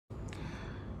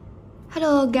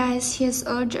Hello guys, here's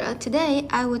Ordro. Today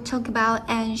I will talk about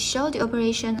and show the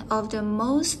operation of the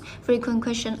most frequent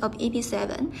question of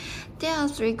EP7. There are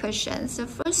three questions. The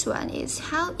first one is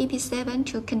how EP7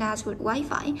 to connect with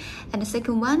Wi-Fi, and the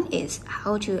second one is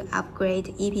how to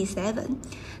upgrade EP7.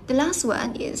 The last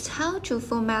one is how to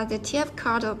format the TF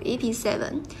card of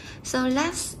EP7. So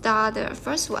let's start the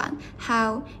first one,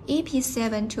 how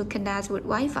EP7 to connect with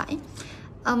Wi-Fi.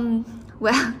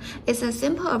 Well, it's a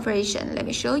simple operation. Let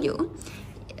me show you.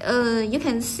 You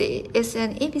can see it's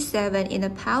an EP7 in the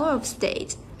power of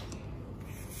state.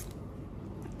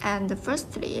 And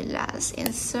firstly, let's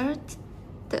insert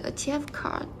the TF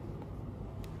card.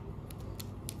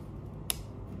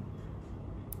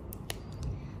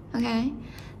 Okay,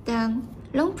 then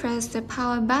long press the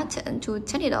power button to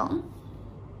turn it on.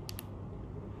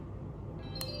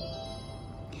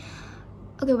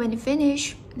 Okay, when you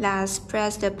finish, let's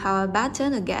press the power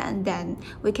button again, then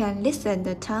we can listen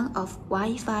the tone of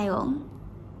Wi-Fi on.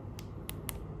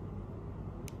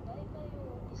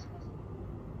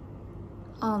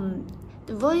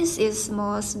 The voice is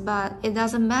small, but it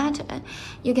doesn't matter.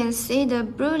 You can see the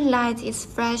blue light is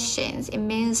flashing. It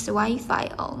means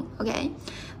Wi-Fi on. Okay.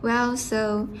 Well,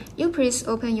 so you please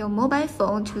open your mobile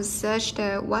phone to search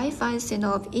the Wi-Fi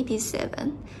signal of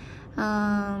EP7.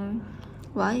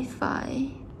 Wi-Fi.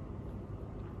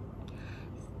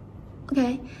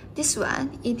 Okay, this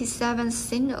one, EP7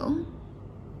 signal.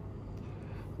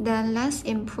 Then let's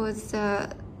input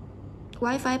the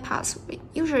Wi-Fi password.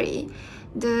 Usually,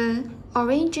 the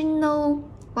original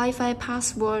Wi-Fi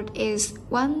password is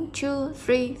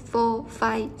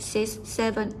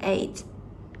 12345678.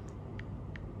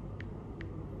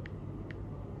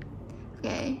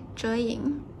 Okay,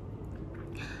 join.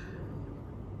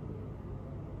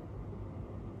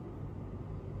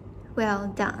 Well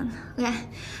done. Okay,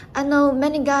 I know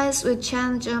many guys will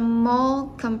change a more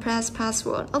complex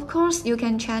password. Of course, you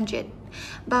can change it,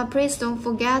 but please don't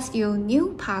forget your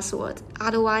new password.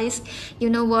 Otherwise, you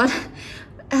know what?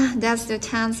 That's the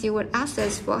chance you will ask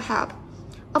us for help.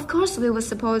 Of course, we will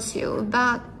support you,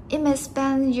 but it may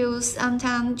spend you some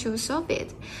time to solve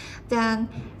it. Then,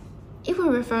 it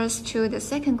will refer to the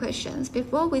second questions.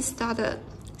 Before we start the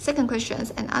second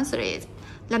questions and answer it,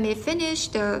 let me finish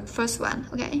the first one.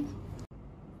 Okay.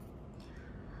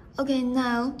 Okay,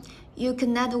 now you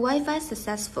connect Wi-Fi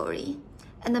successfully,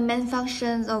 and the main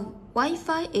function of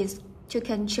Wi-Fi is to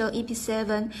control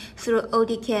EP7 through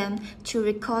ODCam to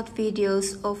record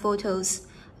videos or photos.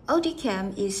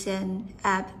 ODCam is an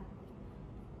app.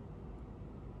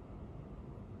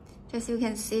 As you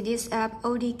can see, this app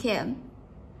ODCam.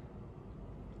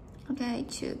 Okay,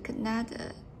 to connect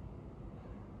the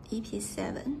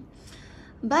EP7.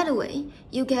 By the way,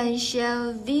 you can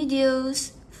share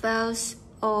videos, files,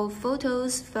 or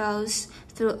photos files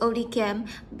through ODCam,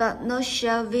 but not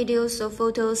share videos or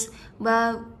photos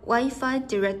via Wi-Fi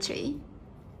directly.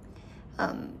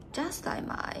 Just like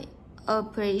my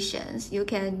operations, you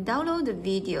can download the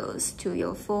videos to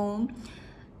your phone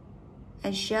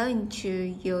and share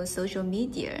into your social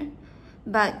media,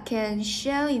 but can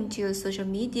share into your social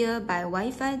media by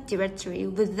Wi-Fi directly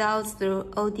without through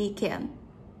ODCam.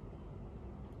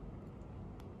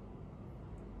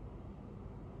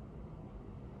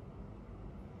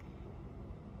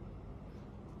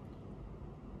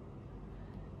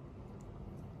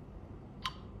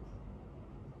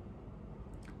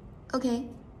 Okay,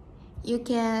 you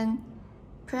can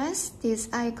press this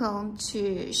icon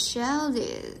to share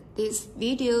these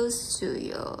videos to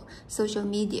your social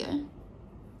media.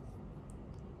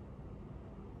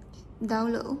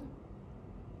 Download.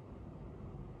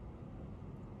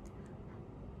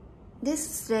 This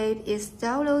step is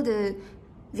download the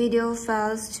video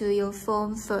files to your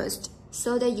phone first,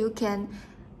 so that you can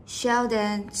share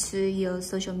them to your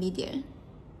social media.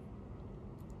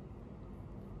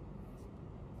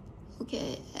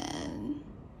 Okay, and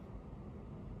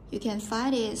you can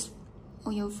find it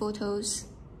on your photos,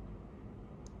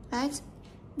 right?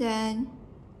 Then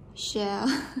share.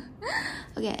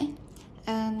 Okay,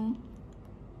 and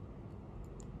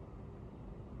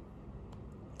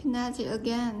connect it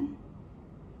again.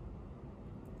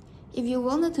 If you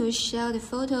wanted to share the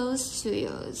photos to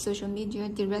your social media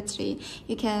directly,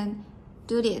 you can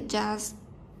do it. Just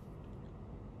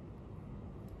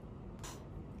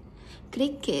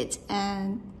click it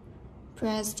and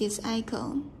press this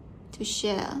icon to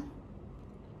share,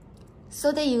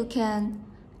 so that you can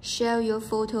share your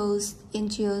photos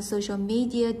into your social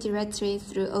media directly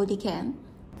through ODCam.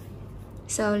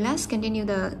 So let's continue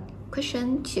the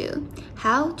question 2,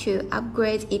 how to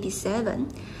upgrade EP7.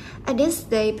 At this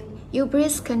step, you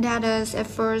please contact us at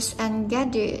first and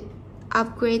get the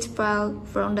upgrade file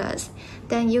from us,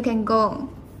 then you can go.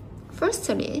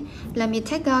 Firstly, let me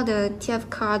take out the TF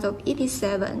card of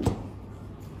EP7.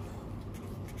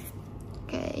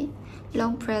 Okay,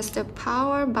 long press the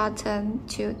power button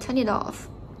to turn it off.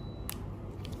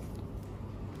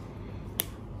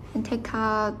 And take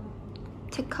out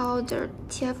the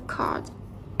TF card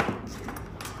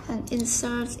and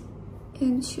insert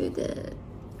into the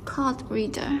card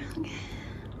reader.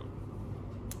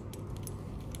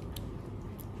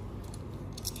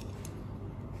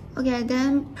 Okay,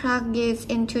 then plug it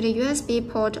into the USB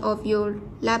port of your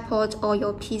laptop or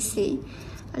your PC.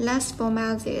 Let's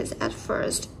format this at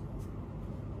first.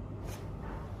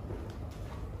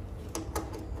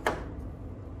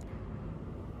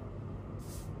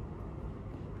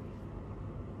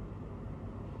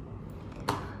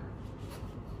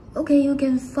 Okay, you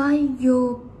can find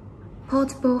your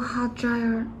portable hard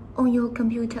drive on your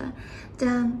computer.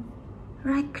 Then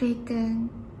right-click and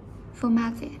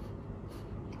format it.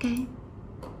 Okay,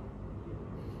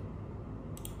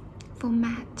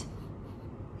 format.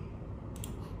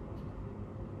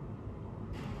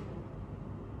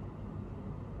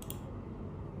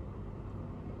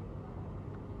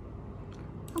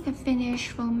 Okay, finish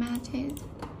formatted.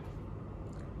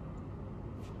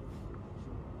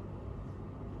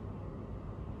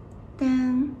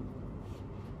 Then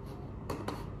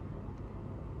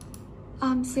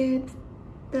unzip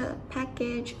the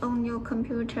package on your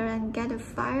computer and get a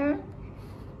file.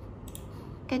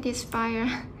 Get this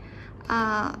file,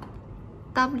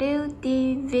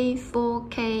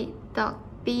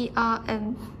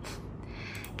 wdv4k.brm.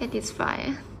 Get this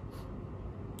file.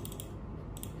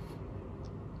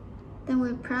 Then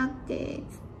we plug it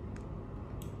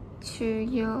to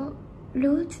your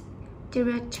root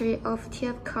directory of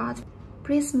TF card.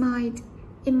 Please mind,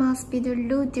 it must be the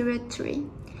root directory.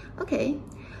 Okay,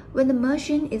 when the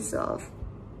machine is off,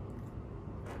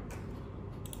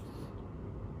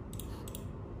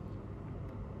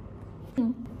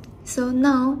 so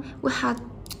now we had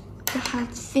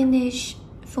finished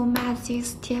formatting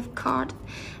this TF card,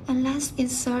 and let's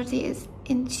insert it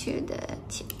into the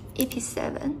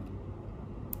EP7.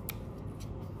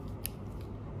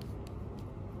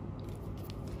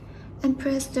 And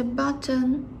press the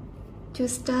button to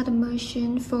start the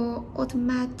machine for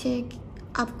automatic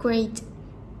upgrade.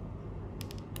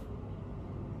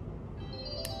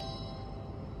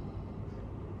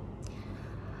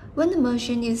 When the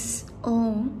machine is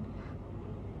on,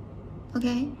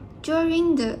 okay,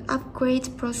 during the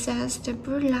upgrade process, the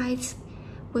blue lights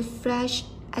will flash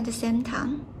at the same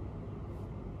time.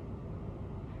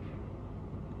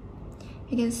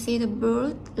 You can see the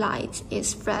blue light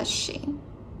is flashing.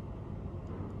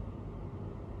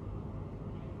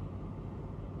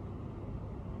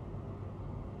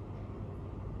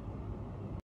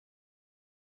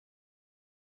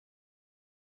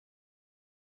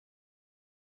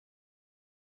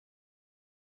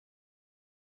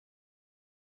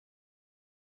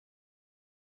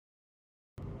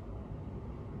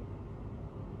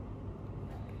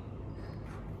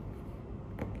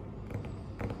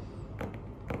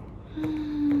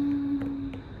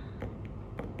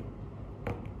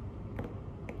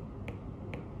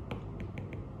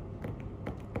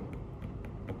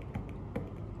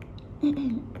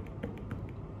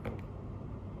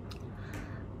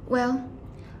 Well,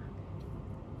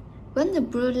 when the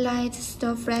blue light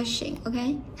stops flashing,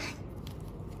 okay,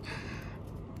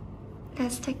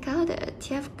 let's take out the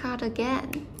TF card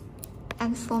again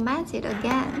and format it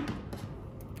again.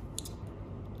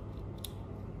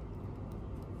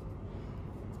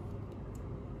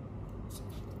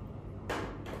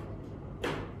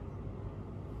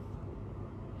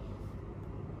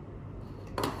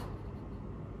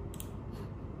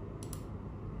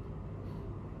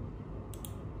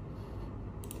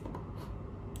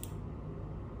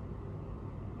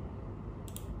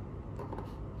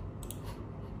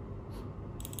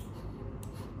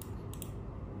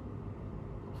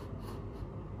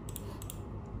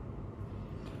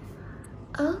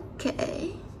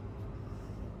 Okay.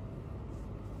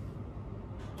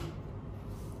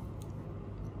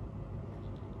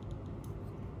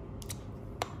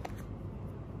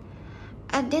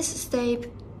 At this step,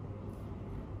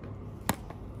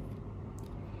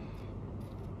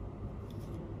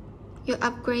 your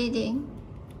upgrading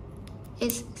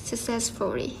is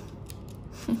successfully.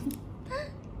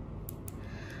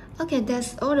 Okay,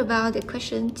 that's all about the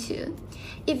question 2.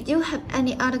 If you have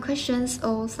any other questions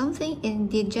or something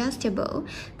indigestible,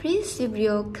 please leave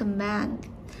your comment.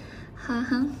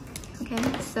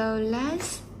 Okay, so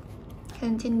let's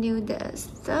continue the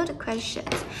third question.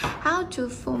 How to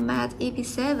format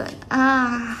EP7?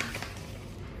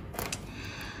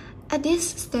 At this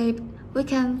step, we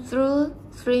can through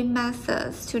 3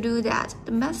 methods to do that.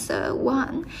 The method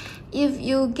 1, if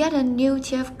you get a new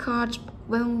TF card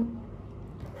when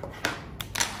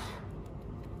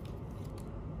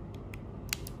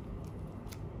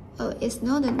it's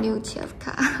not a new TF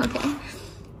card, okay.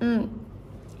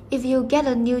 If you get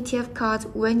a new TF card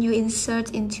when you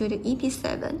insert into the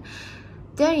EP7,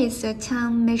 there is a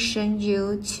time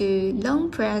you to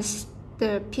long press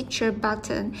the picture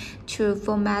button to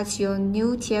format your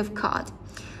new TF card.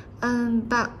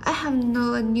 But I have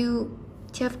no new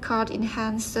TF card in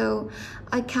hand, so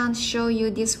I can't show you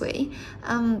this way.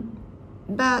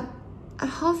 But I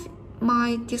hope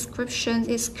my description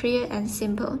is clear and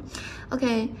simple.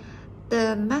 Okay,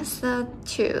 the method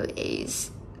 2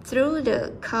 is through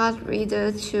the card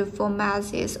reader to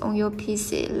format it on your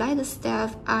PC, like the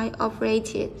step I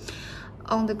operated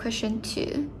on the question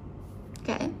 2.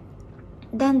 Okay.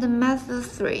 Then the method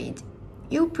 3,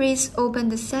 you please open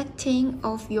the setting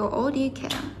of your audio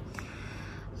cam.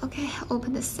 Okay,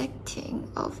 open the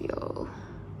setting of your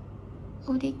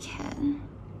audio cam.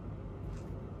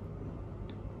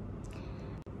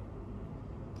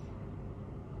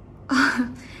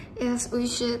 Yes, we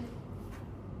should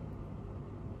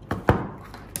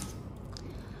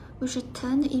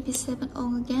turn the EP7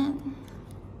 on again.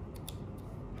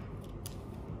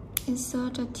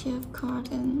 Insert the TF card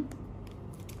and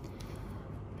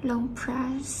long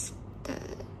press the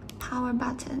power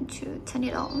button to turn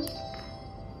it on.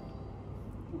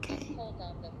 Okay. Hold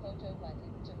down the photo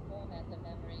button to format the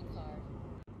memory card.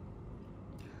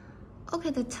 Okay,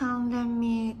 the time let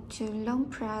me to long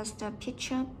press the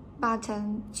picture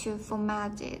button to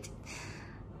format it.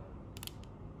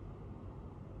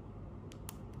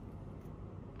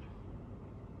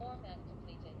 Format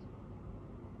completed.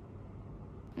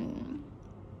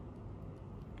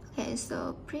 Okay,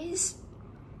 so please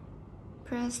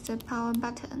press the power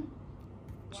button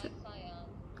to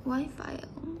Wi-Fi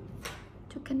on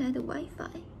to connect the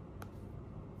Wi-Fi.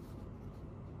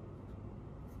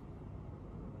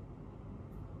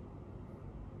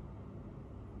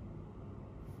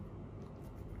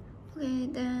 Okay,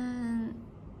 then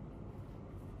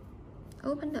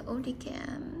open the audio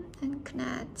cam and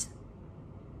connect.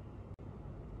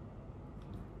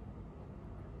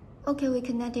 Okay, we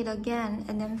connect it again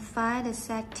and then find the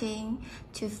setting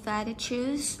to find the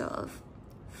choose of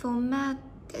format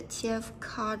the TF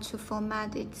card to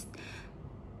format it.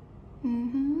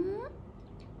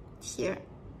 Here,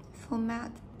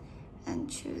 format and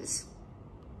choose.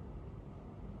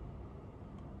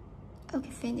 Okay,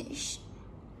 finish.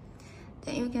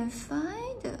 Then you can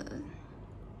find the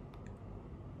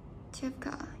TF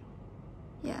card.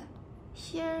 Yeah.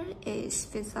 Here is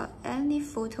without any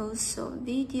photos or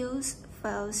videos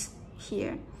files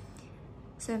here.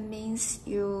 So it means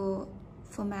you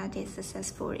formatted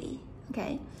successfully.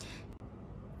 Okay.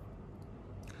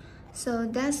 So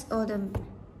that's all the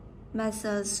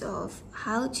methods of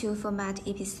how to format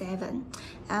EP7.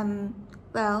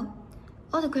 Well,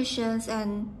 all the questions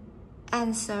and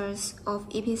answers of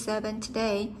EP7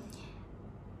 today.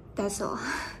 That's all.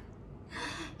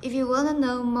 If you want to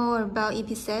know more about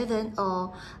EP7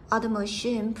 or other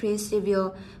machine, please leave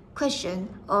your question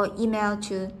or email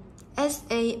to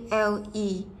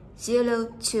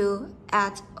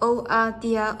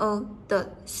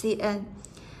sale02@ordro.cn,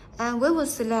 and we will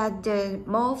select the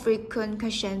more frequent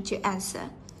question to answer.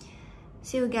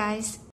 See you guys.